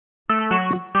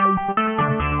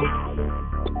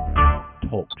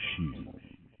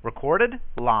recorded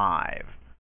live.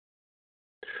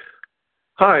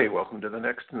 Hi, welcome to the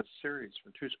next in the series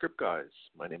from Two Script Guys.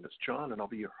 My name is John, and I'll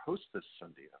be your host this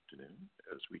Sunday afternoon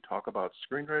as we talk about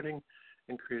screenwriting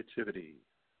and creativity.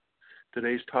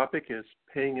 Today's topic is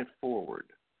paying it forward.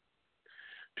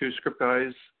 Two Script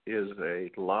Guys is a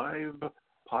live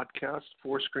podcast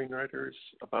for screenwriters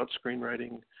about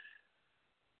screenwriting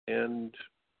and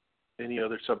any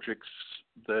other subjects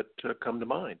that come to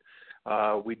mind.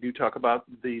 We do talk about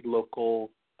the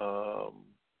local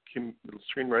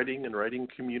screenwriting and writing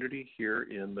community here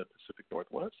in the Pacific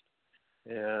Northwest,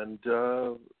 and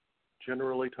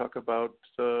generally talk about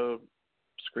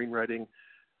screenwriting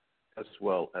as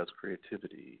well as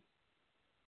creativity.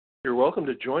 You're welcome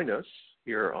to join us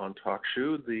here on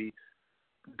TalkShoe. The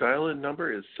dial-in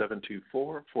number is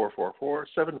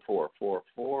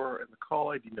 724-444-7444, and the call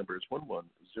ID number is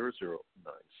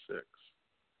 110096.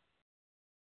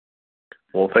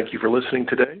 Well, thank you for listening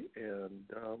today, and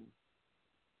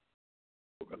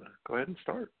we're going to go ahead and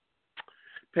start.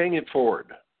 Paying it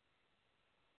forward.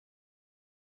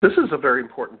 This is a very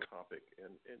important topic,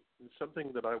 and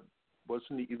something that I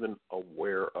wasn't even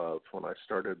aware of when I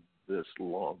started this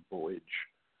long voyage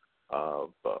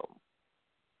of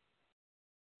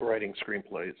writing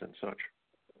screenplays and such.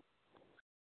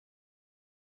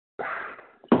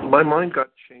 My mind got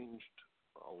changed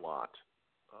a lot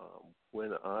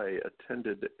when I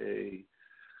attended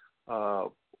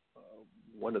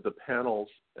one of the panels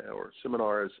or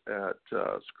seminars at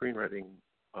Screenwriting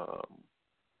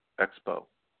Expo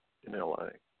in LA.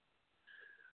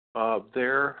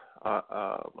 There,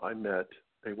 I met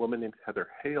a woman named Heather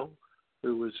Hale,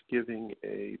 who was giving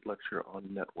a lecture on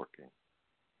networking.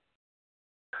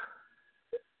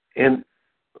 And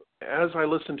as I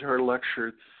listened to her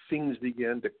lecture, things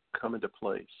began to come into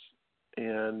place,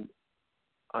 and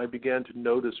I began to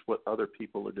notice what other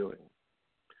people are doing.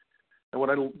 And one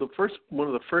of the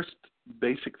first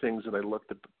basic things that I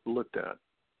looked at,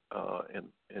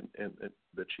 and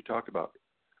that she talked about,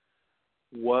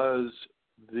 was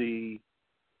the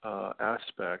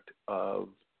aspect of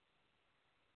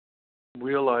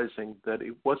realizing that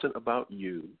it wasn't about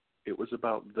you, it was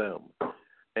about them.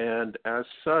 And as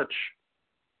such,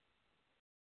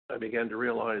 I began to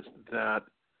realize that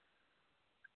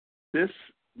this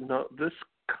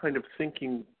kind of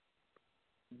thinking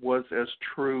was as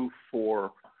true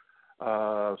for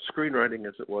screenwriting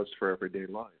as it was for everyday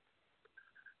life.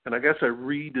 And I guess I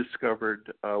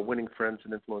rediscovered Winning Friends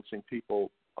and Influencing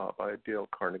People by Dale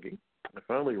Carnegie. I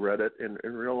finally read it and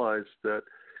realized that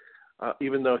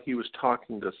even though he was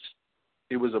talking to,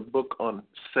 it was a book on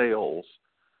sales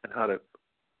and how to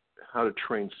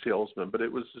train salesmen, but it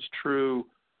was as true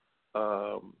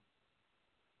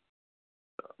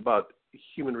about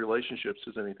human relationships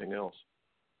as anything else.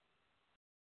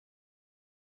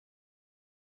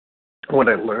 What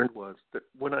I learned was that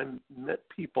when I met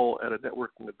people at a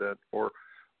networking event, or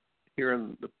here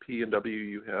in the P&W,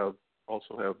 you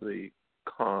also have the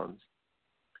cons,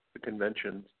 the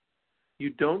conventions, you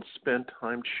don't spend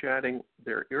time chatting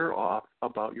their ear off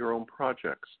about your own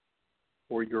projects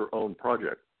or your own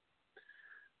project.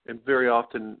 And very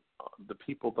often, the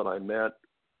people that I met,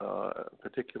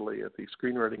 particularly at the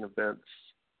screenwriting events,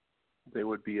 they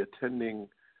would be attending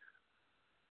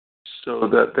so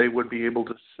that they would be able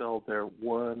to sell their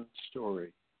one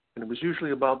story. And it was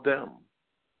usually about them.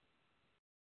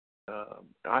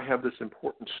 I have this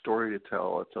important story to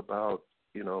tell. It's about,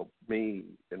 me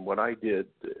and what I did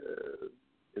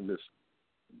in this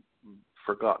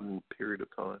forgotten period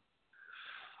of time.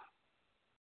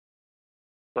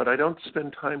 But I don't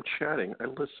spend time chatting. I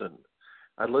listen.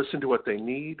 I listen to what they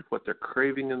need, what they're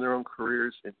craving in their own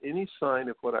careers, and any sign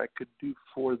of what I could do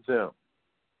for them.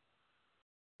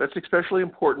 That's especially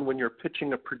important when you're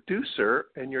pitching a producer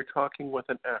and you're talking with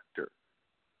an actor.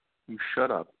 You shut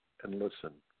up and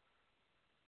listen.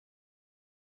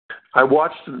 I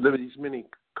watched these many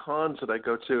cons that I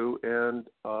go to, and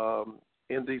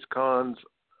these cons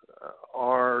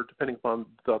are, depending upon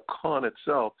the con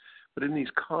itself, but in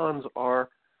these cons are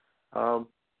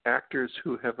actors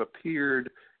who have appeared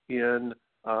in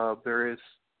various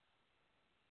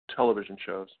television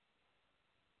shows.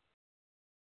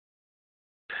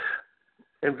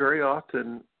 And very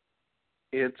often,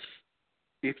 it's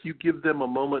if you give them a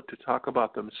moment to talk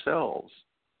about themselves,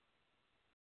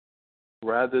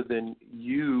 rather than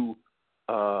you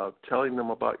telling them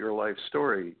about your life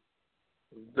story,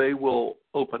 they will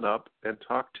open up and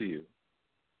talk to you.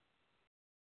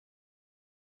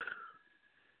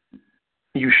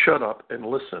 You shut up and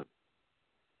listen.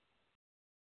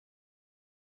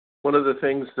 One of the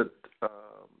things that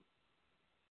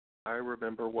I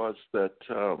remember was that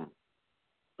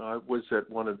I was at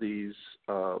one of these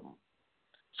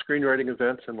screenwriting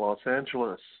events in Los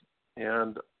Angeles,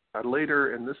 and I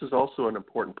later, and this is also an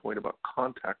important point about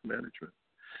contact management,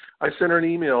 I sent her an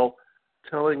email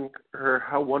telling her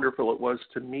how wonderful it was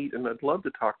to meet, and I'd love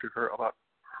to talk to her about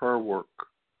her work.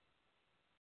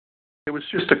 It was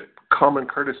just a common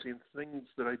courtesy and things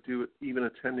that I do even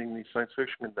attending these science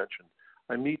fiction conventions.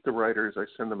 I meet the writers, I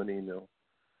send them an email.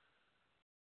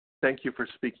 Thank you for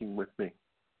speaking with me.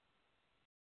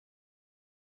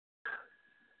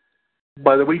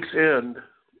 By the week's end,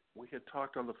 we had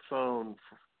talked on the phone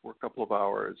for a couple of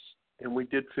hours, and we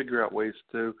did figure out ways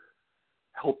to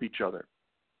help each other.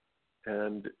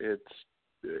 And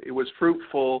it was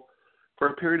fruitful for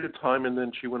a period of time, and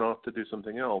then she went off to do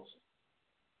something else.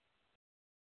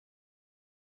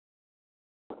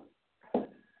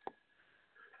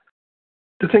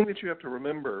 The thing that you have to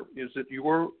remember is that you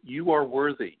are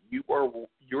worthy.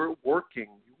 You're working.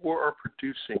 You are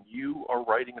producing. You are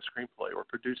writing a screenplay or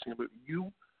producing a movie.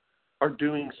 You are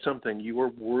doing something. You are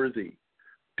worthy.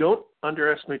 Don't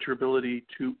underestimate your ability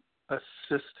to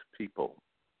assist people,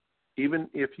 even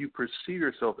if you perceive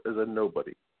yourself as a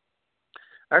nobody.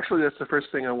 Actually, that's the first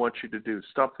thing I want you to do.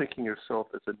 Stop thinking yourself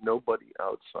as a nobody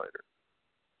outsider.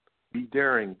 Be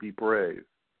daring. Be brave.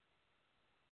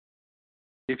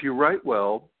 If you write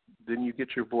well, then you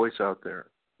get your voice out there.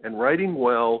 And writing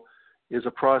well is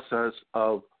a process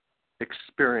of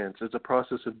experience. It's a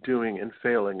process of doing and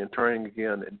failing and trying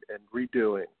again and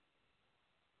redoing.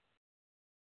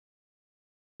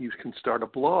 You can start a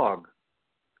blog.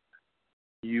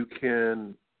 You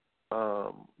can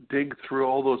dig through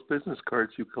all those business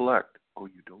cards you collect. Oh,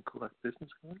 you don't collect business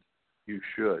cards? You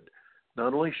should.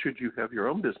 Not only should you have your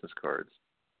own business cards,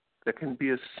 that can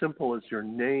be as simple as your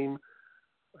name,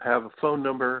 have a phone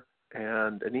number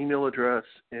and an email address,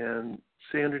 and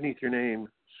say underneath your name,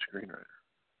 screenwriter.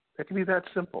 That can be that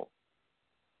simple.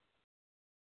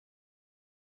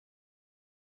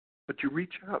 But you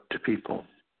reach out to people.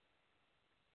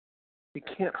 It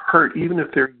can't hurt, even if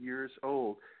they're years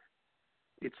old.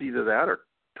 It's either that or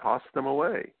toss them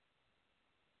away.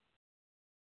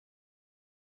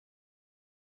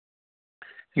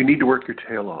 You need to work your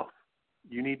tail off.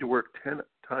 You need to work 10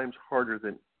 times harder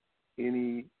than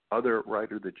any other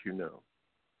writer that you know.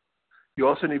 You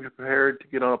also need to be prepared to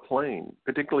get on a plane,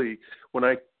 particularly when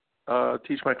I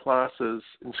teach my classes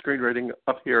in screenwriting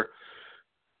up here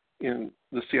in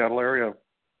the Seattle area,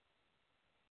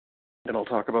 and I'll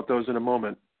talk about those in a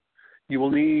moment. You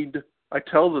will need, I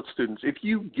tell the students, if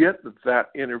you get that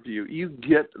interview, you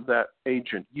get that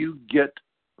agent, you get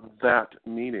that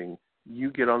meeting,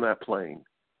 you get on that plane,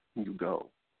 and you go.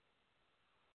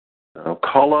 Now,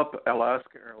 call up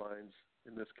Alaska Airlines,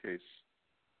 in this case.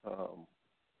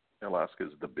 Alaska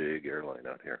is the big airline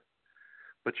out here.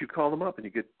 But you call them up and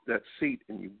you get that seat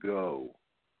and you go.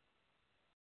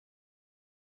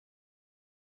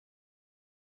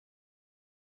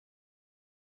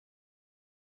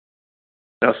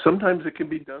 Now, sometimes it can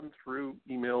be done through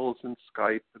emails and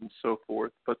Skype and so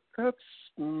forth, but that's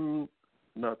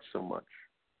not so much.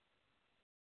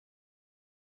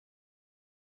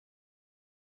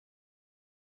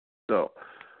 So,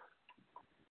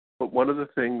 but one of the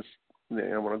things, and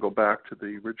I want to go back to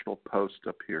the original post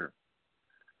up here,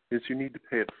 is you need to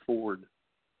pay it forward.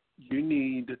 You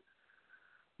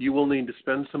will need to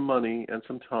spend some money and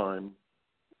some time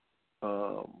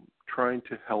trying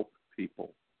to help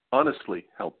people. Honestly,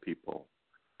 help people.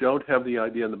 Don't have the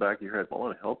idea in the back of your head, well,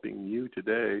 I'm helping you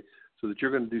today so that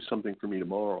you're going to do something for me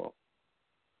tomorrow.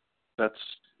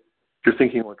 You're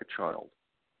thinking like a child.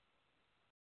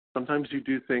 Sometimes you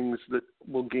do things that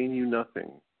will gain you nothing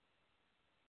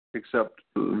except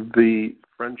the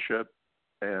friendship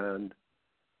and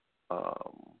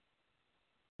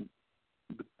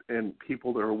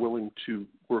people that are willing to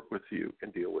work with you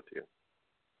and deal with you.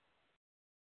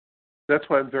 That's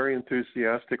why I'm very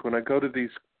enthusiastic when I go to these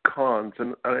cons,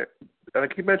 and I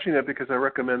keep mentioning that because I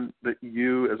recommend that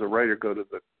you, as a writer, go to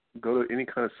any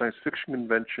kind of science fiction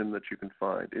convention that you can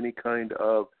find, any kind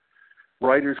of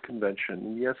writers' convention.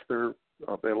 And yes, they're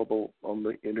available on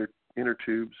the inner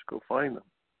tubes. Go find them.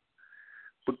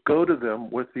 But go to them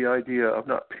with the idea of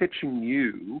not pitching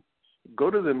you. Go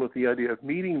to them with the idea of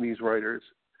meeting these writers,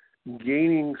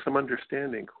 gaining some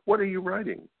understanding. What are you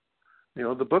writing?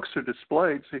 The books are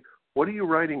displayed. Say, what are you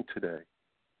writing today?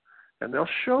 And they'll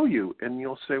show you, and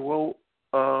you'll say, well,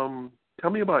 tell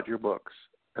me about your books.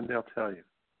 And they'll tell you.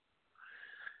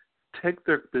 Take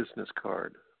their business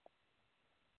card.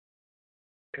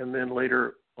 And then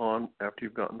later on, after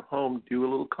you've gotten home, do a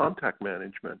little contact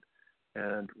management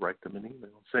and write them an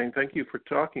email saying, thank you for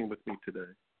talking with me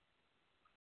today.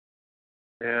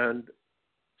 And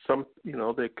some,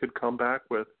 they could come back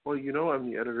with, well,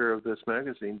 I'm the editor of this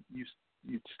magazine. You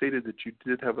stated that you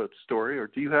did have a story, or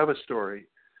do you have a story?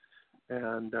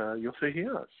 And you'll say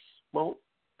yes. Well,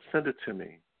 send it to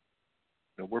me.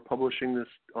 We're publishing this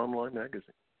online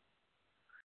magazine,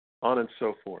 on and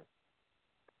so forth.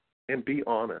 And be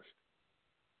honest.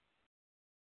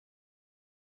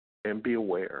 And be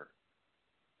aware.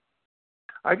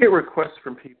 I get requests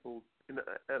from people,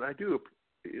 and I do,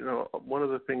 one of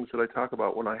the things that I talk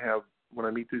about when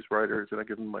I meet these writers and I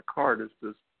give them my card is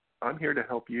this: I'm here to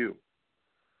help you.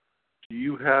 Do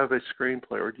you have a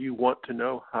screenplay, or do you want to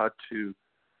know how to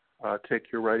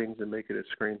take your writings and make it a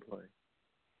screenplay?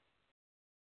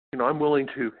 I'm willing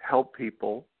to help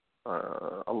people.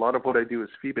 A lot of what I do is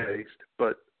fee-based,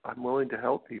 but I'm willing to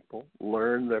help people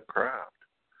learn the craft.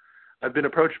 I've been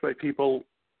approached by people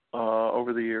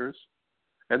over the years,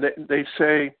 and they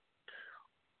say,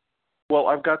 well,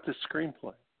 I've got this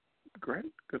screenplay.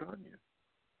 Great, good on you.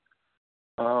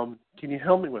 Can you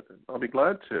help me with it? I'll be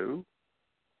glad to,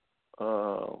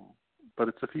 but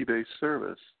it's a fee-based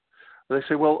service. And they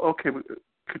say, well, okay,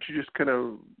 could you just kind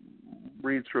of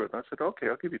read through it? And I said, okay,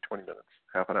 I'll give you 20 minutes,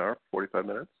 half an hour, 45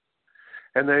 minutes.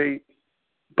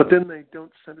 But then they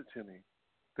don't send it to me.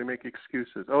 They make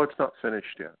excuses. Oh, it's not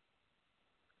finished yet.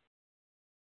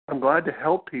 I'm glad to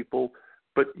help people,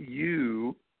 but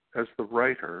you, as the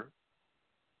writer,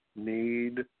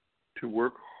 need to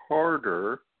work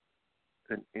harder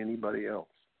than anybody else.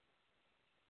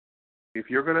 If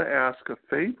you're going to ask a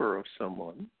favor of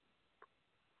someone,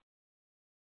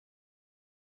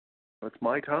 it's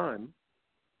my time.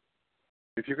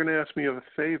 If you're going to ask me of a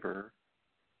favor,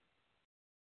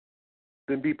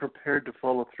 then be prepared to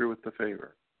follow through with the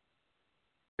favor.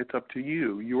 It's up to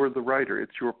you. You're the writer.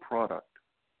 It's your product.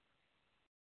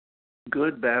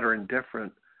 Good, bad, or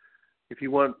indifferent, if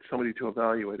you want somebody to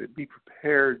evaluate it, be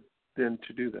prepared then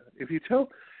to do that. If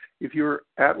you're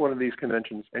at one of these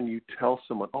conventions and you tell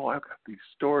someone, oh, I've got these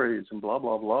stories and blah,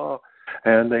 blah, blah,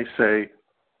 and they say,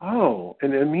 oh,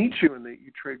 and they meet you and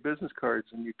you trade business cards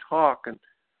and you talk and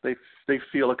they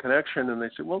feel a connection and they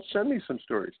say, well, send me some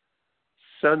stories.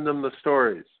 Send them the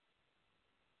stories.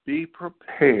 Be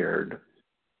prepared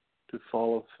to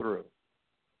follow through.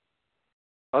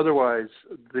 Otherwise,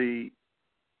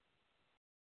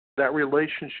 that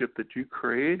relationship that you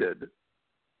created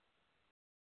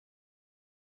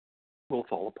will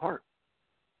fall apart.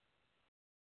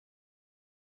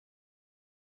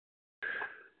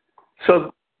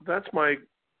 So that's my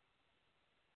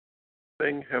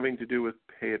thing having to do with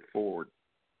pay it forward.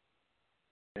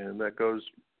 And that goes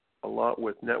a lot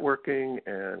with networking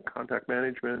and contact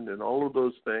management and all of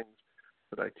those things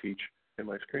that I teach in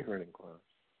my screenwriting class.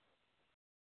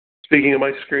 Speaking of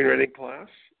my screenwriting class,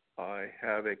 I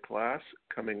have a class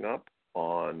coming up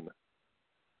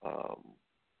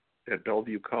at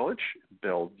Bellevue College,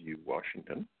 Bellevue,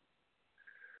 Washington.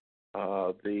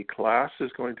 The class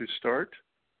is going to start,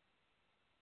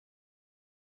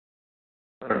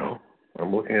 I don't know,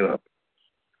 I'm looking it up.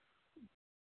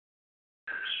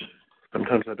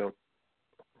 Sometimes I don't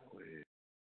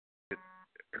get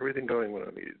everything going when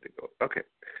I need it to go. Okay.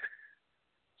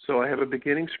 So I have a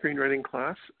beginning screenwriting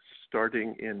class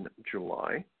starting in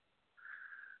July.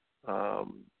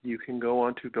 You can go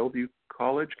on to Bellevue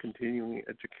College Continuing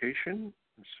Education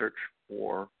and search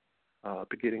for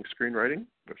beginning screenwriting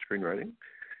or screenwriting.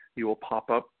 You will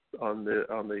pop up on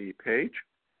the page.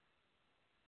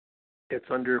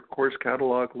 It's under Course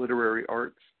Catalog Literary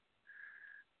Arts,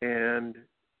 and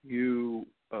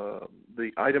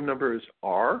the item number is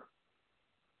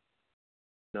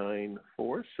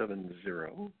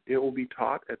R9470. It will be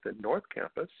taught at the North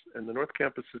Campus, and the North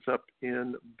Campus is up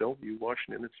in Bellevue,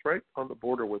 Washington. It's right on the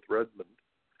border with Redmond,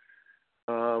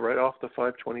 right off the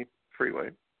 520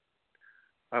 freeway.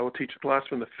 I will teach a class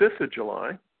from the 5th of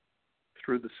July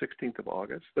through the 16th of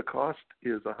August. The cost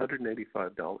is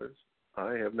 $185.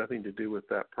 I have nothing to do with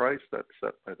that price. That's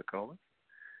set by the college.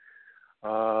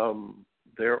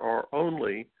 There are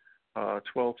only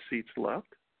 12 seats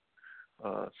left.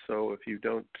 So if you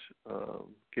don't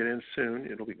get in soon,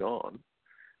 it'll be gone.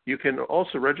 You can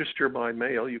also register by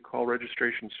mail. You call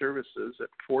Registration Services at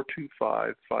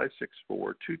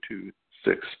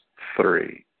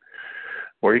 425-564-2263.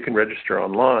 Or you can register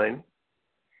online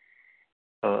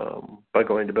by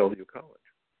going to Bellevue College.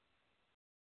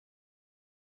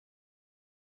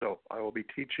 So I will be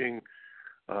teaching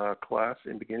a class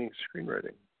in beginning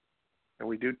screenwriting. And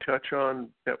we do touch on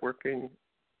networking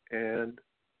and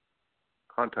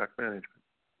contact management.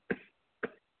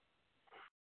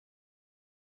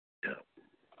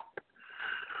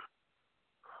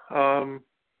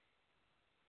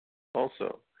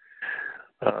 Also,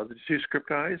 The Two Script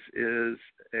Guys is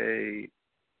a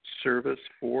service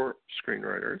for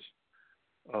screenwriters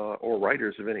or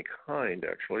writers of any kind,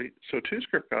 actually. So Two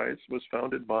Script Guys was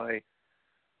founded by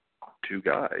two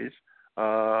guys.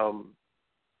 My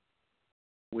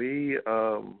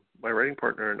writing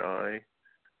partner and I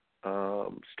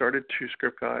started Two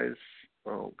Script Guys,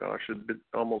 it'd been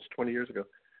almost 20 years ago.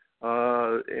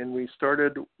 And we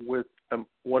started with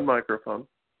one microphone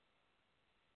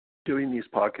doing these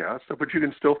podcasts, which you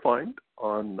can still find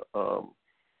on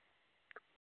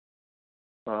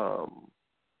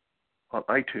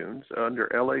iTunes under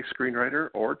LA Screenwriter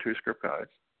or Two Script Guys.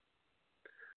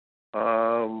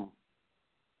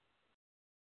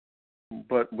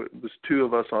 But it was two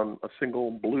of us on a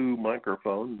single blue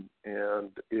microphone, and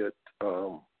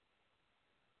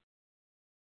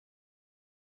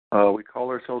we call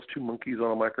ourselves Two Monkeys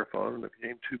on a Microphone, and it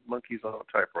became Two Monkeys on a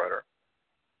Typewriter.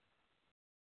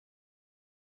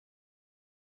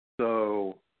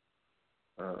 So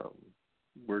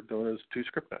we're known as Two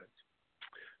Script Guys.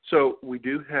 So we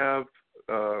do have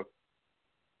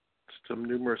some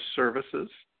numerous services.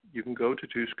 You can go to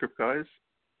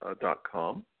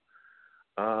twoscriptguys.com.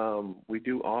 We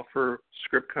do offer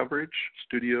script coverage,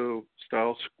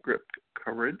 studio-style script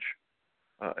coverage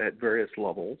at various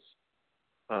levels.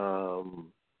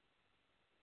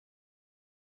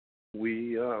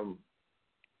 We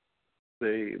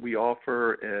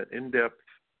offer an in-depth,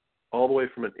 all the way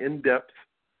from an in-depth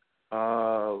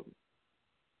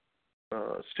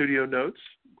studio notes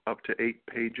up to 8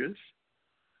 pages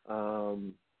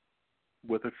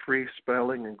with a free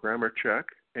spelling and grammar check,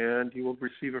 and you will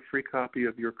receive a free copy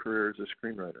of Your Career as a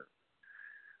Screenwriter,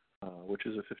 which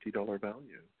is a $50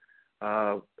 value.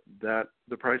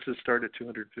 The prices start at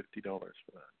 $250 for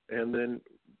that. And then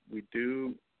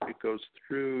it goes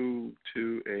through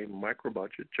to a micro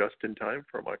budget, just in time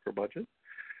for a micro budget.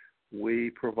 We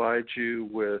provide you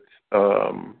with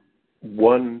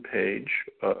 1 page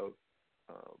of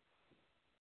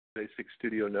basic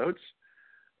studio notes,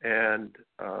 and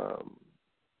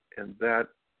that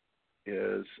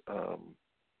is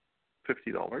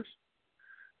 $50,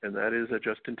 and that is a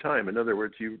just in time. In other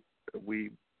words,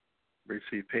 we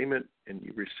receive payment and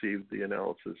you receive the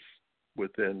analysis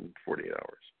within 48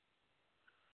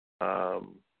 hours.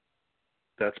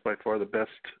 That's by far the best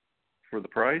for the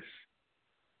price.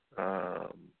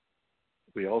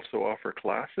 We also offer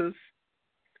classes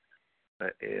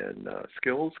in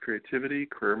skills, creativity,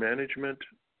 career management,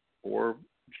 or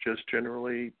just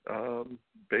generally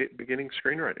beginning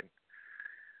screenwriting.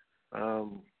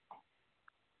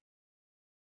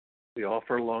 We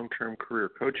offer long-term career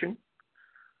coaching.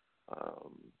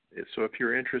 So if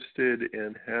you're interested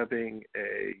in having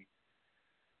a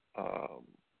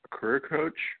career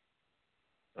coach,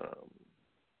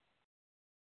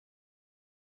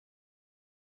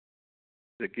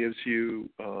 that gives you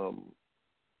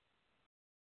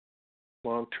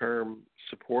long-term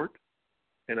support.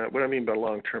 And what I mean by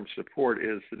long-term support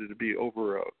is that it would be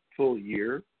over a full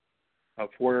year, of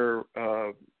where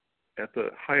at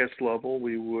the highest level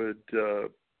we would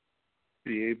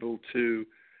be able to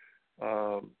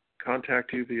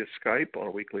contact you via Skype on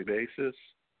a weekly basis,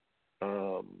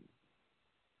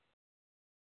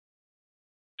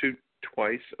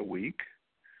 twice a week,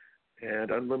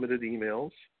 and unlimited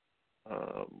emails.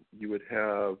 You would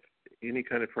have any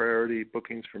kind of priority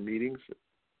bookings for meetings,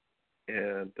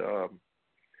 and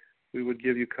we would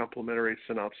give you complimentary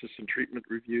synopsis and treatment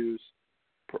reviews.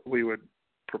 We would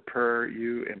prepare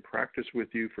you and practice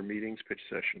with you for meetings, pitch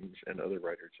sessions, and other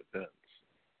writers' events.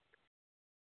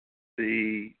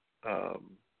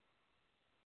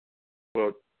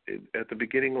 At the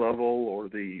beginning level or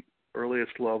the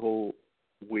earliest level,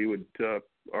 we would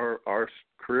our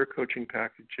career coaching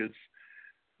packages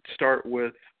start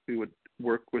with, we would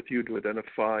work with you to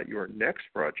identify your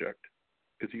next project,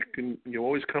 because you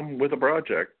always come with a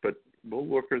project, but we'll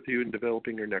work with you in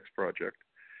developing your next project.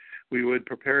 We would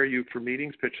prepare you for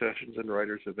meetings, pitch sessions, and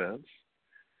writers' events.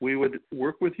 We would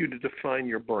work with you to define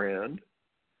your brand.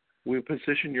 We would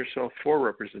position yourself for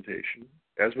representation.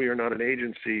 As we are not an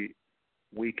agency,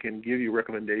 we can give you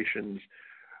recommendations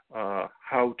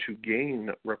how to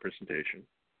gain representation.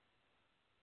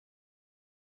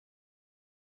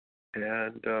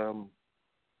 And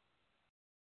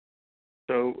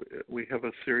so we have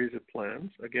a series of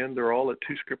plans. Again, they're all at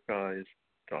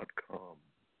twoscriptguys.com.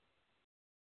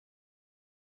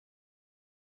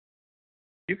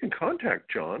 You can contact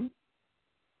John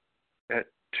at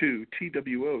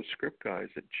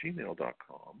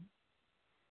twoscriptguys@gmail.com.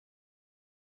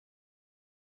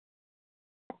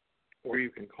 Or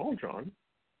you can call John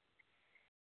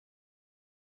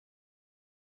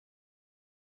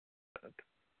at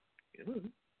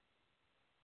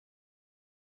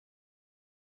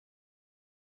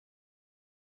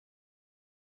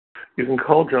You can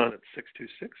call John at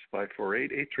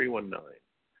 626-548-8319,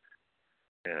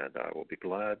 and I will be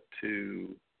glad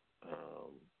to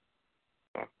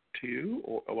talk to you.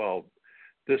 Well,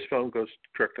 this phone goes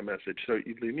direct to message, so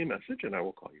you leave me a message, and I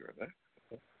will call you right back.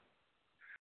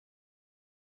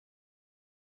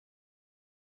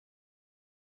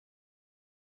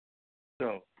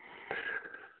 So,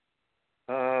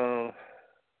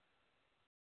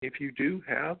 if you do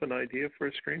have an idea for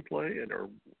a screenplay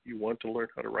or you want to learn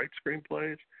how to write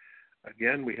screenplays,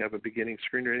 again, we have a beginning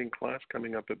screenwriting class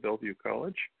coming up at Bellevue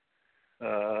College.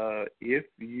 If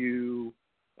you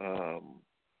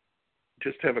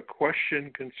just have a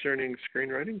question concerning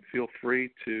screenwriting, feel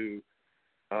free to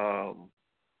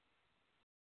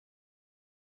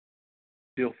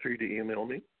email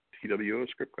me,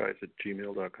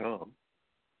 twoscriptguys@gmail.com.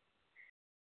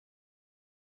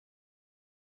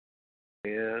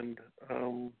 And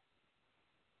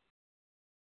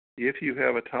if you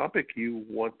have a topic you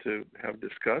want to have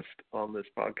discussed on this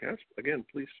podcast, again,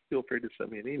 please feel free to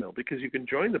send me an email, because you can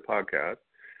join the podcast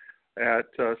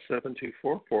at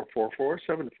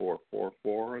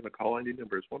 724-444-7444. The call ID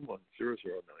number is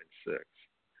 110096.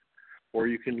 Or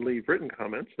you can leave written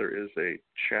comments. There is a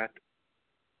chat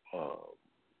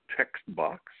text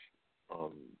box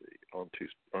on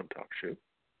TalkShoe.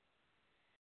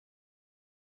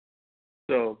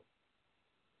 So,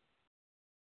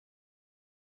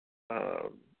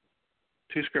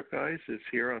 Two Script Guys is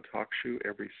here on TalkShoe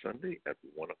every Sunday at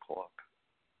 1 o'clock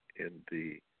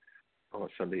on a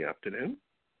Sunday afternoon.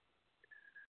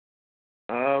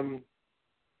 I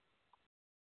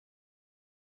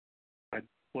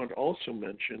want to also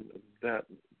mention that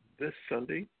this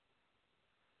Sunday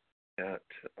at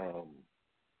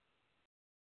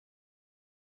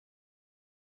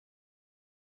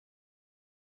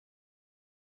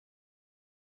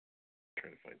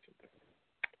trying to find something.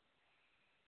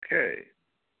 Okay.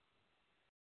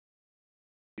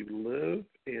 You live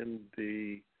in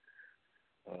the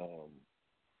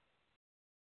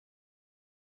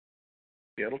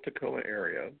Seattle-Tacoma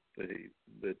area.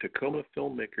 The Tacoma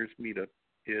Filmmakers Meetup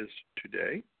is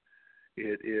today.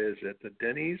 It is at the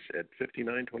Denny's at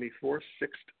 5924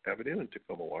 6th Avenue in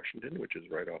Tacoma, Washington, which is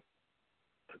right off,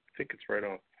 I think it's right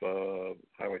off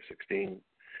Highway 16.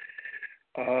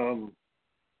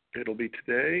 It'll be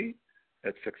today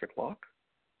at 6 o'clock.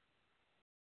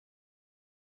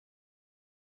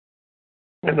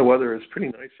 And the weather is pretty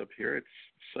nice up here. It's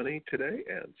sunny today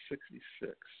and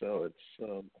 66, so it's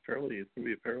going to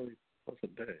be a fairly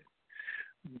pleasant day.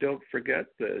 Don't forget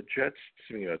the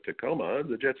Tacoma.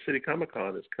 The Jet City Comic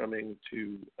Con is coming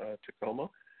to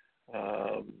Tacoma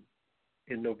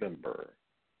in November.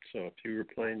 So if you were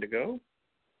planning to go,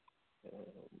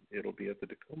 it'll be at the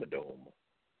Tacoma Dome.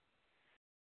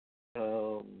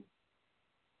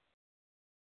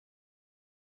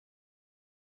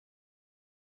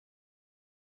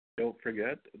 Don't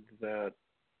forget that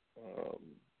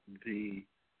the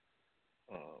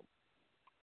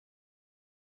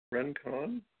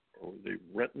RenCon, or the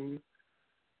Renton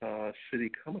City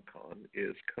Comic Con,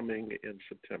 is coming in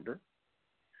September.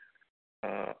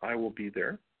 I will be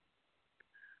there.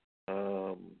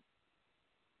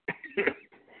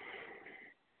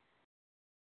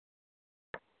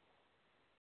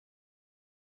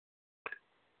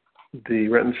 The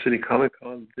Renton City Comic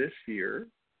Con this year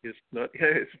is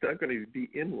it's not going to be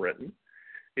in Renton.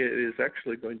 It is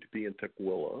actually going to be in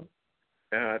Tukwila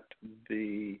at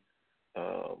the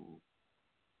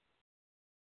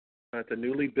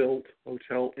newly built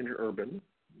Hotel Interurban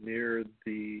near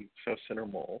the South Center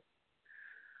Mall.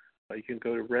 You can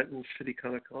go to Renton City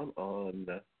Comic Con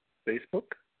on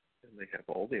Facebook, and they have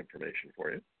all the information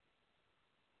for you.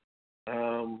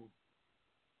 And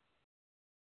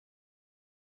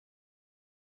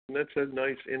that's a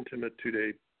nice, intimate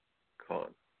 2-day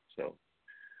con. So,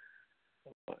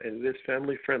 and it is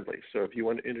family friendly. So if you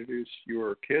want to introduce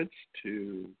your kids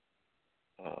to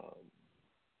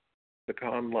the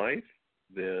con life,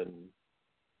 then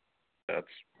that's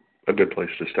a good place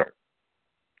to start.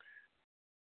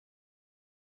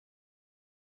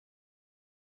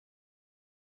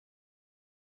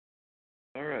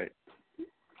 All right.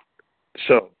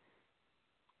 So,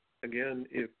 again,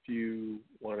 if you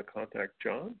want to contact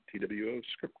John,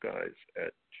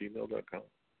 twoscriptguys@gmail.com.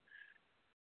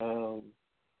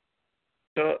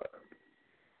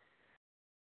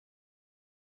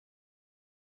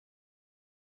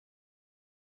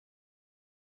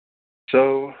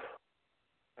 So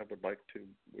I would like to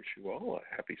wish you all a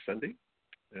happy Sunday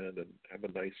and have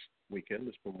a nice weekend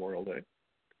this Memorial Day.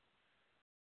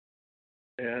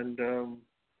 And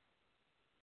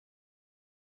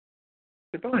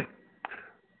goodbye.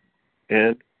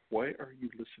 And why are you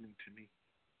listening to me?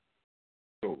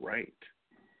 So right.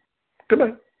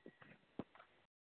 Goodbye.